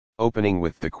Opening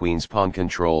with the queen's pawn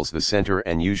controls the center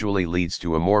and usually leads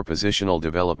to a more positional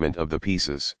development of the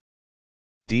pieces.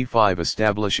 d5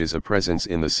 establishes a presence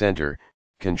in the center,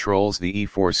 controls the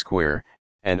e4 square,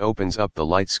 and opens up the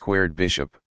light squared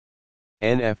bishop.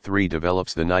 Nf3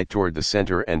 develops the knight toward the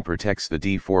center and protects the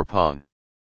d4 pawn.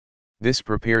 This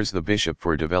prepares the bishop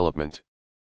for development.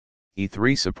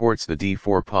 e3 supports the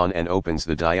d4 pawn and opens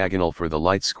the diagonal for the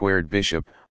light squared bishop,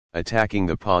 attacking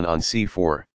the pawn on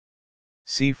c4.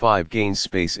 c5 gains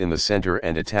space in the center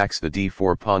and attacks the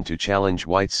d4 pawn to challenge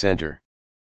white's center.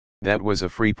 That was a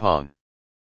free pawn.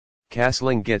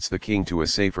 Castling gets the king to a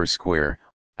safer square,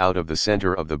 out of the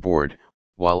center of the board,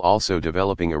 while also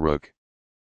developing a rook.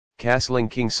 Castling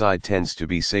kingside tends to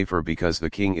be safer because the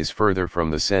king is further from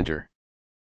the center.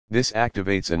 This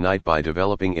activates a knight by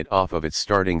developing it off of its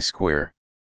starting square.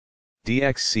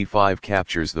 dxc5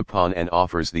 captures the pawn and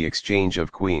offers the exchange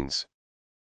of queens.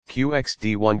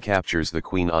 qxd1 captures the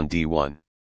queen on d1.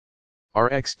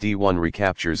 rxd1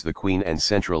 recaptures the queen and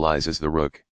centralizes the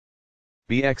rook.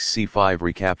 bxc5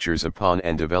 recaptures a pawn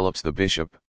and develops the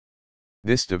bishop.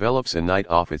 This develops a knight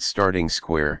off its starting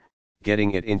square,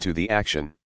 getting it into the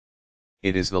action.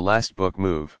 It is the last book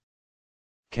move.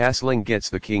 Castling gets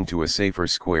the king to a safer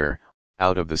square,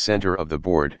 out of the center of the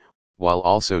board, while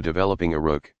also developing a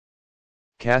rook.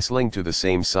 Castling to the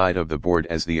same side of the board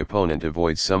as the opponent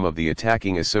avoids some of the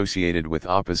attacking associated with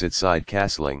opposite side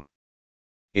castling.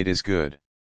 It is good.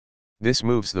 This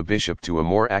moves the bishop to a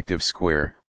more active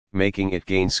square, making it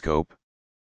gain scope.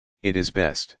 It is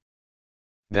best.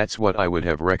 That's what I would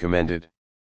have recommended.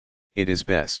 It is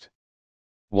best.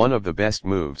 One of the best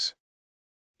moves.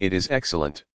 It is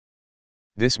excellent.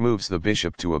 This moves the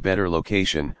bishop to a better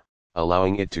location,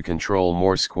 allowing it to control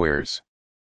more squares.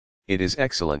 It is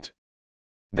excellent.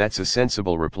 That's a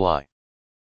sensible reply.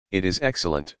 It is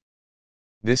excellent.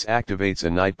 This activates a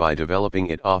knight by developing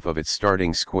it off of its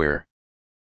starting square.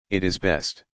 It is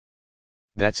best.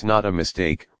 That's not a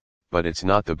mistake, but it's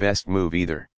not the best move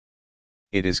either.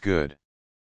 It is good.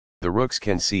 The rooks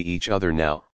can see each other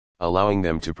now, allowing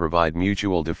them to provide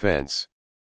mutual defense.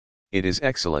 It is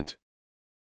excellent.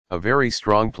 A very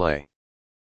strong play.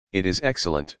 It is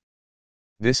excellent.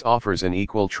 This offers an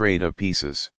equal trade of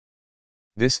pieces.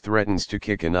 This threatens to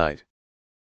kick a knight.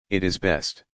 It is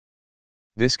best.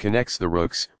 This connects the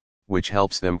rooks, which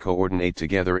helps them coordinate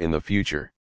together in the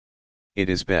future. It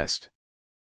is best.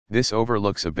 This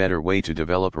overlooks a better way to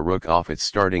develop a rook off its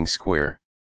starting square.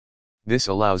 This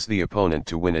allows the opponent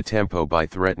to win a tempo by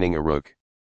threatening a rook.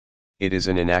 It is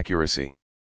an inaccuracy.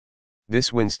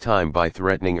 This wins time by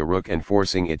threatening a rook and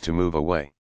forcing it to move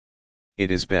away. It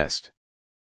is best.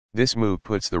 This move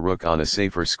puts the rook on a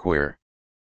safer square.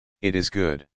 It is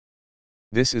good.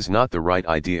 This is not the right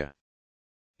idea.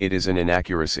 It is an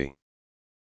inaccuracy.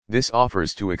 This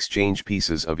offers to exchange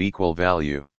pieces of equal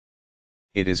value.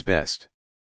 It is best.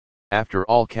 After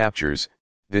all captures,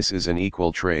 this is an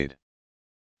equal trade.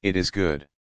 It is good.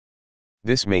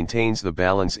 This maintains the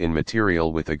balance in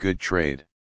material with a good trade.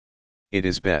 It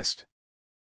is best.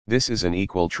 This is an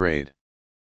equal trade.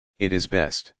 It is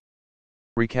best.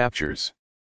 Recaptures.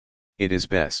 It is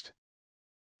best.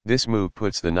 This move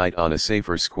puts the knight on a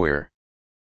safer square.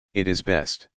 It is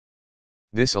best.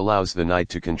 This allows the knight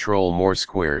to control more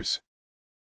squares.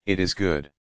 It is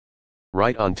good.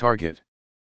 Right on target.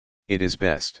 It is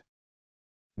best.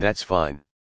 That's fine.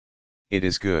 It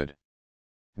is good.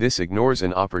 This ignores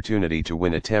an opportunity to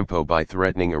win a tempo by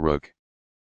threatening a rook.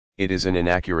 It is an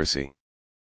inaccuracy.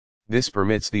 This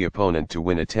permits the opponent to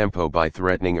win a tempo by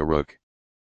threatening a rook.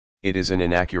 It is an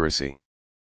inaccuracy.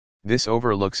 This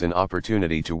overlooks an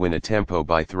opportunity to win a tempo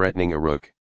by threatening a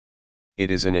rook. It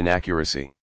is an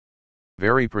inaccuracy.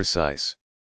 Very precise.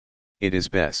 It is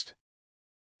best.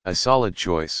 A solid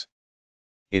choice.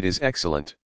 It is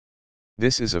excellent.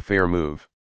 This is a fair move.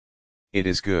 It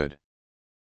is good.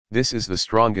 This is the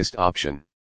strongest option.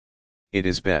 It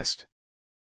is best.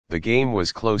 The game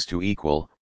was close to equal,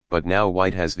 but now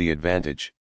white has the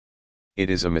advantage.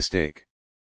 It is a mistake.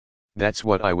 That's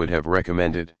what I would have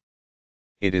recommended.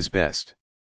 It is best.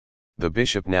 The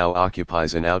bishop now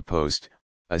occupies an outpost,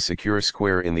 a secure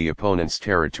square in the opponent's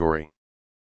territory.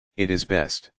 It is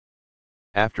best.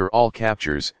 After all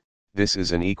captures, this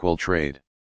is an equal trade.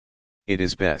 It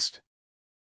is best.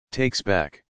 Takes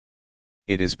back.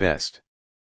 It is best.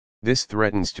 This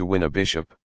threatens to win a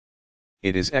bishop.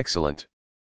 It is excellent.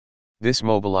 This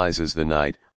mobilizes the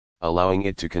knight, allowing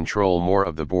it to control more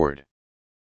of the board.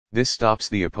 This stops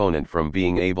the opponent from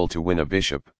being able to win a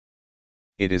bishop.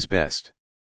 It is best.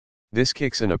 This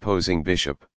kicks an opposing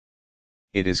bishop.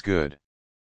 It is good.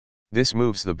 This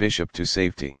moves the bishop to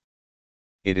safety.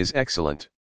 It is excellent.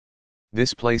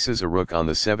 This places a rook on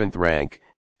the 7th rank,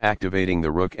 activating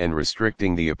the rook and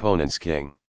restricting the opponent's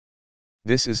king.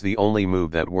 This is the only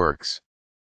move that works.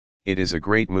 It is a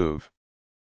great move.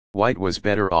 White was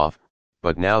better off,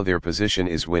 but now their position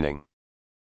is winning.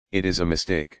 It is a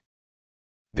mistake.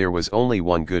 There was only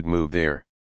one good move there.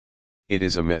 It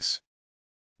is a miss.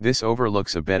 This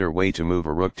overlooks a better way to move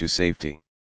a rook to safety.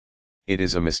 It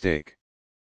is a mistake.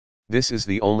 This is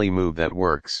the only move that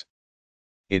works.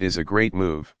 It is a great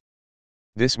move.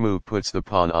 This move puts the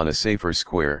pawn on a safer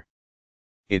square.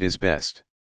 It is best.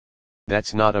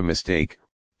 That's not a mistake,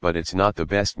 but it's not the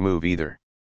best move either.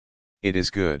 It is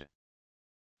good.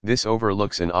 This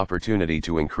overlooks an opportunity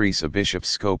to increase a bishop's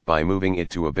scope by moving it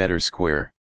to a better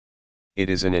square. It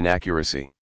is an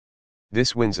inaccuracy.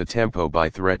 This wins a tempo by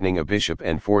threatening a bishop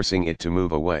and forcing it to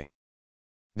move away.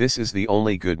 This is the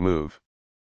only good move.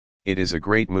 It is a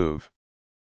great move.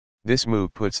 This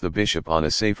move puts the bishop on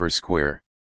a safer square.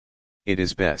 It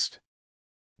is best.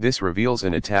 This reveals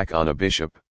an attack on a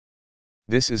bishop.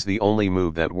 This is the only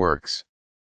move that works.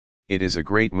 It is a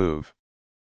great move.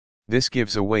 This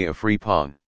gives away a free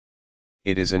pawn.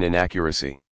 It is an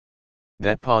inaccuracy.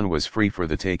 That pawn was free for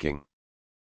the taking.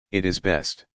 It is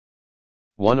best.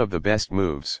 One of the best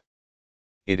moves.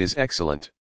 It is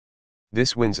excellent.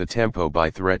 This wins a tempo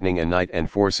by threatening a knight and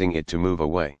forcing it to move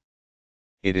away.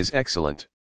 It is excellent.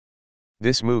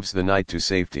 This moves the knight to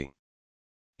safety.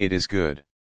 It is good.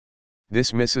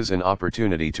 This misses an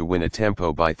opportunity to win a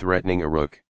tempo by threatening a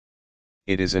rook.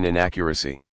 It is an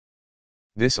inaccuracy.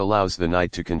 This allows the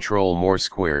knight to control more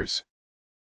squares.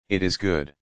 It is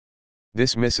good.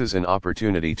 This misses an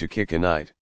opportunity to kick a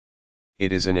knight.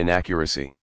 It is an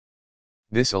inaccuracy.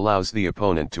 This allows the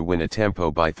opponent to win a tempo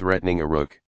by threatening a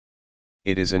rook.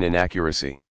 It is an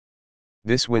inaccuracy.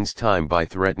 This wins time by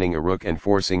threatening a rook and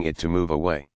forcing it to move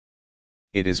away.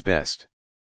 It is best.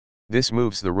 This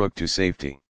moves the rook to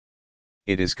safety.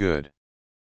 It is good.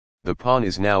 The pawn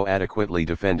is now adequately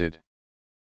defended.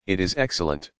 It is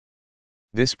excellent.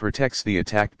 This protects the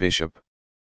attacked bishop.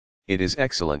 It is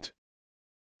excellent.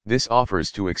 This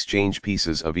offers to exchange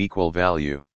pieces of equal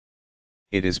value.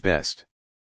 It is best.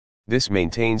 This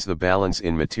maintains the balance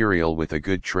in material with a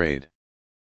good trade.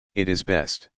 It is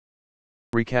best.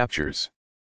 Recaptures.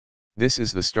 This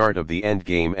is the start of the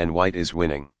endgame and white is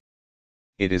winning.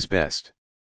 It is best.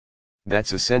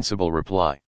 That's a sensible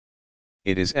reply.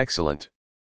 It is excellent.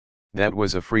 That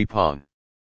was a free pawn.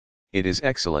 It is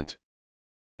excellent.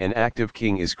 An active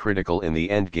king is critical in the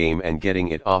endgame and getting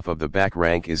it off of the back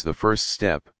rank is the first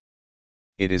step.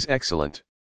 It is excellent.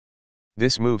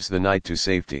 This moves the knight to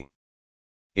safety.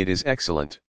 It is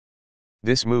excellent.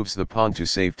 This moves the pawn to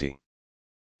safety.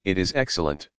 It is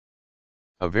excellent.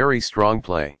 A very strong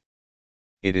play.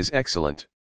 It is excellent.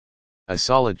 A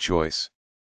solid choice.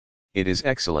 It is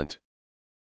excellent.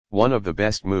 One of the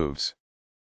best moves.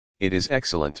 It is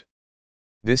excellent.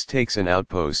 This takes an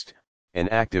outpost, an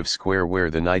active square where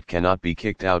the knight cannot be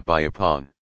kicked out by a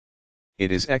pawn.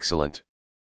 It is excellent.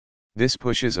 This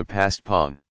pushes a passed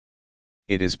pawn.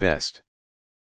 It is best.